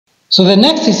So the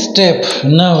next step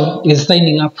now is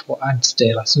signing up for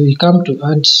Adsterra. So we come to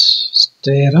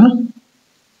Adsterra.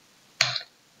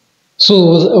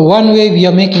 So one way we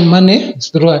are making money is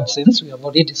through AdSense. We have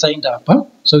already signed up.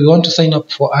 So we want to sign up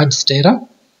for Adsterra.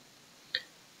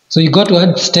 So you go to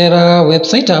Adsterra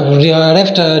website. I've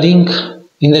left a link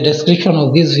in the description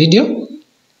of this video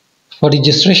for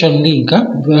registration link.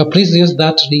 Please use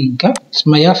that link. It's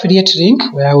my affiliate link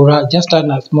where I will just earn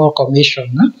a small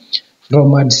commission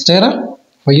from Adsterra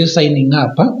for you signing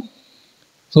up.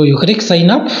 So you click sign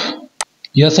up.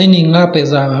 You are signing up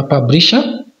as a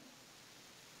publisher.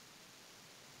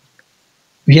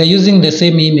 We are using the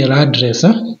same email address.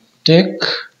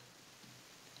 TechSeed.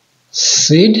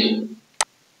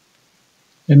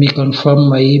 Let me confirm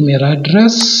my email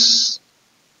address.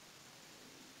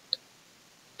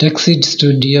 TechSeed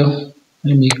Studio.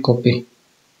 Let me copy.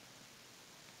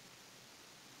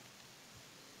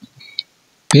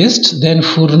 Paste. Then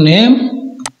full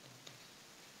name.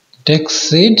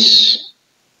 TechSeed.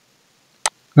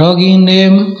 Login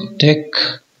name.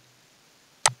 TechSeed.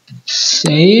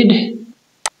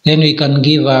 Then we can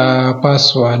give a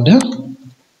password.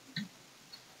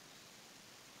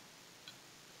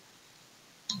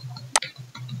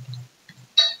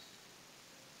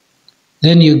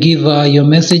 Then you give your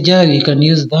messenger, you can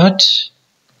use that.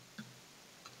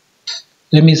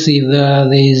 Let me see if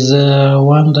there is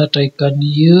one that I can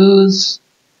use.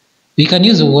 We can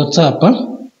use WhatsApp.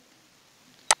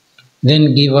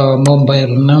 Then give our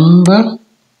mobile number.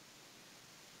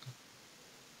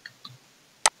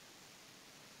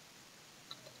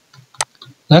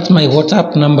 That's my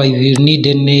WhatsApp number if you need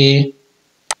any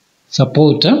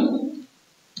support.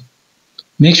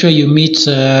 Make sure you meet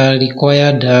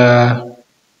required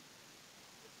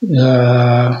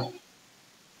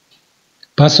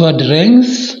password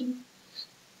length.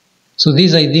 So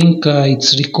this I think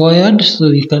it's required, so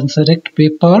you can select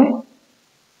PayPal,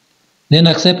 then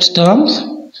accept terms,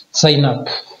 sign up.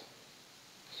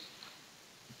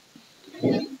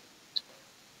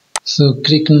 So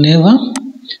click never.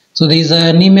 So there is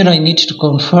an email I need to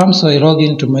confirm, so I log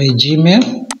into my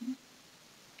Gmail.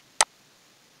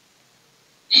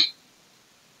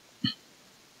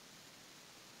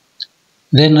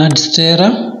 Then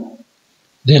Adsterra,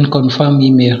 then confirm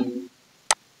email.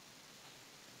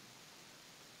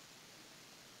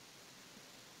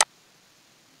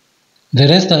 The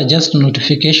rest are just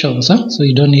notifications, so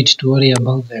you don't need to worry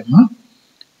about them.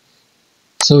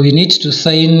 So we need to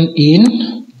sign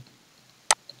in,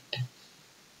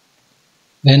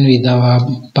 then with our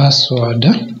password.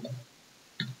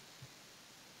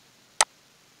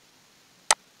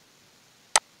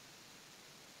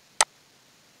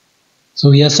 So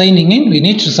we are signing in, we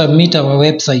need to submit our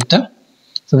website.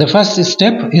 So the first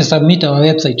step is submit our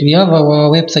website. We have our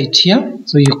website here,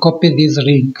 so you copy this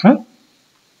link.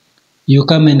 You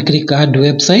come and click add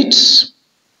website.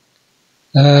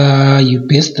 You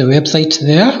paste the website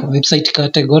there, website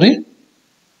category.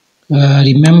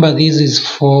 Remember this is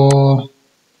for,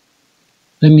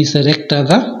 let me select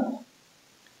other.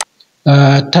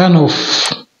 Turn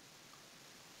off,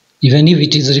 even if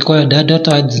it is required, adult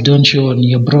ads don't show on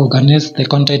your blog unless the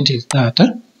content is that.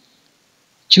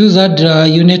 Choose add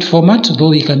unit format, though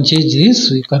we can change this.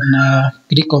 We can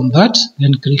click on that,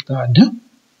 then click add.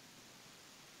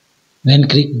 Then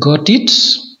click got it.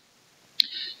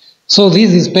 So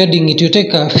this is pending. It will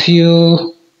take a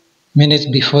few minutes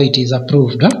before it is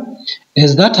approved.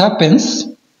 As that happens,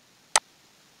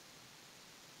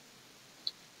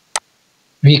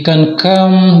 we can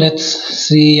come, let's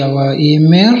see our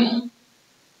email.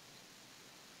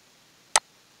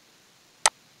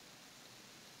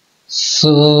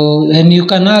 So, and you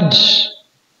can add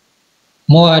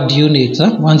more add units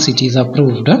once it is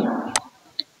approved.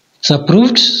 It's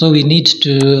approved, so we need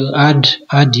to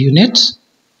add units.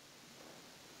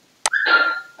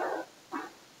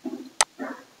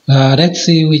 Let's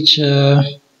see which.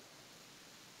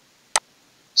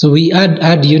 So we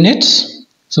add units.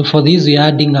 So for this we are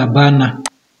adding a banner,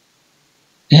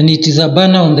 and it is a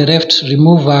banner on the left.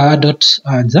 Remove adult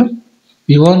ads.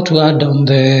 We want to add on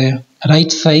the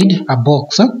right side a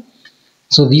box.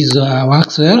 So this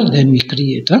works well. Then we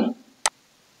create.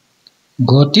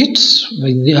 Got it.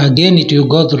 Again, it will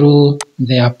go through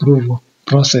the approval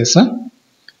process.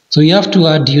 So you have to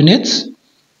add units.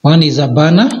 One is a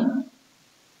banner,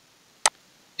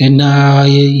 and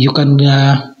you can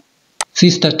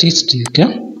see statistics.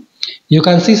 You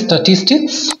can see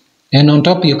statistics, and on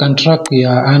top you can track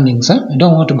your earnings. I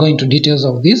don't want to go into details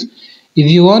of this.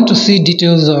 If you want to see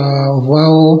details of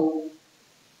how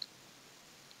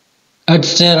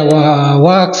Adsterra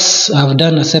works, I've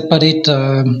done a separate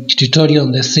tutorial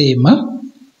on the same.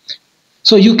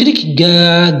 So you click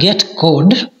get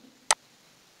code,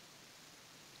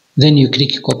 then you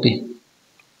click copy.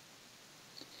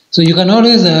 So you can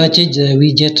always change the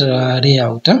widget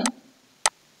layout.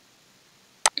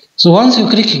 So once you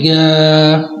click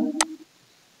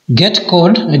get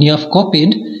code and you have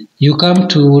copied, you come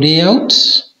to layout.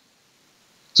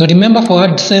 So remember, for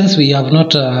AdSense we have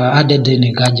not added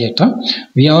any gadget.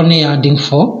 We are only adding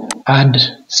for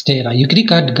Adsterra. You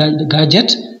click add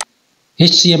gadget,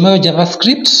 HTML,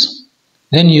 JavaScript,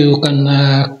 then you can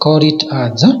call it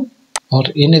ads or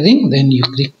anything, then you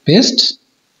click paste.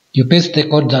 You paste the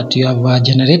code that you have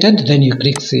generated, then you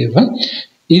click save.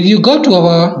 If you go to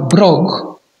our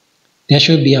blog, there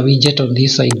should be a widget on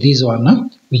this side, this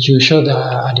one, which will show the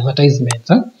advertisements.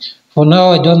 For now,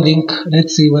 I don't think,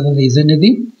 let's see whether there is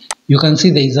anything. You can see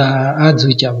there is ads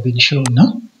which have been shown.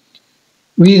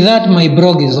 With that, my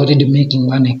blog is already making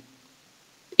money.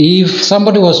 If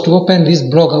somebody was to open this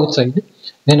blog outside,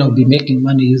 then I'll be making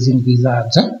money using these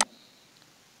ads.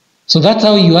 So that's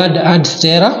how you add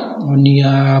Adsterra on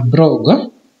your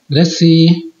blog. Let's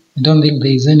see, I don't think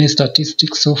there is any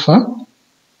statistics so far.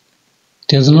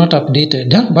 It has not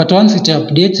updated, but once it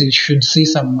updates, you should see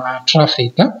some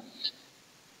traffic.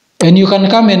 And you can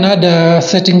come and add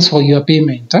settings for your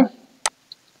payment.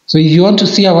 So if you want to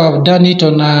see how I've done it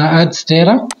on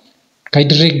Adsterra,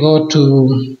 kindly go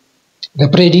to the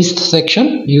playlist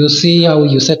section. You see how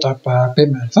you set up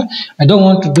payments. I don't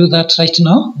want to do that right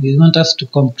now. We want us to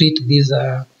complete this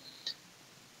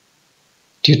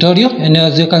tutorial, and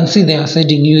as you can see, they are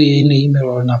sending you an email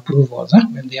on approvals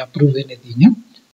when they approve anything.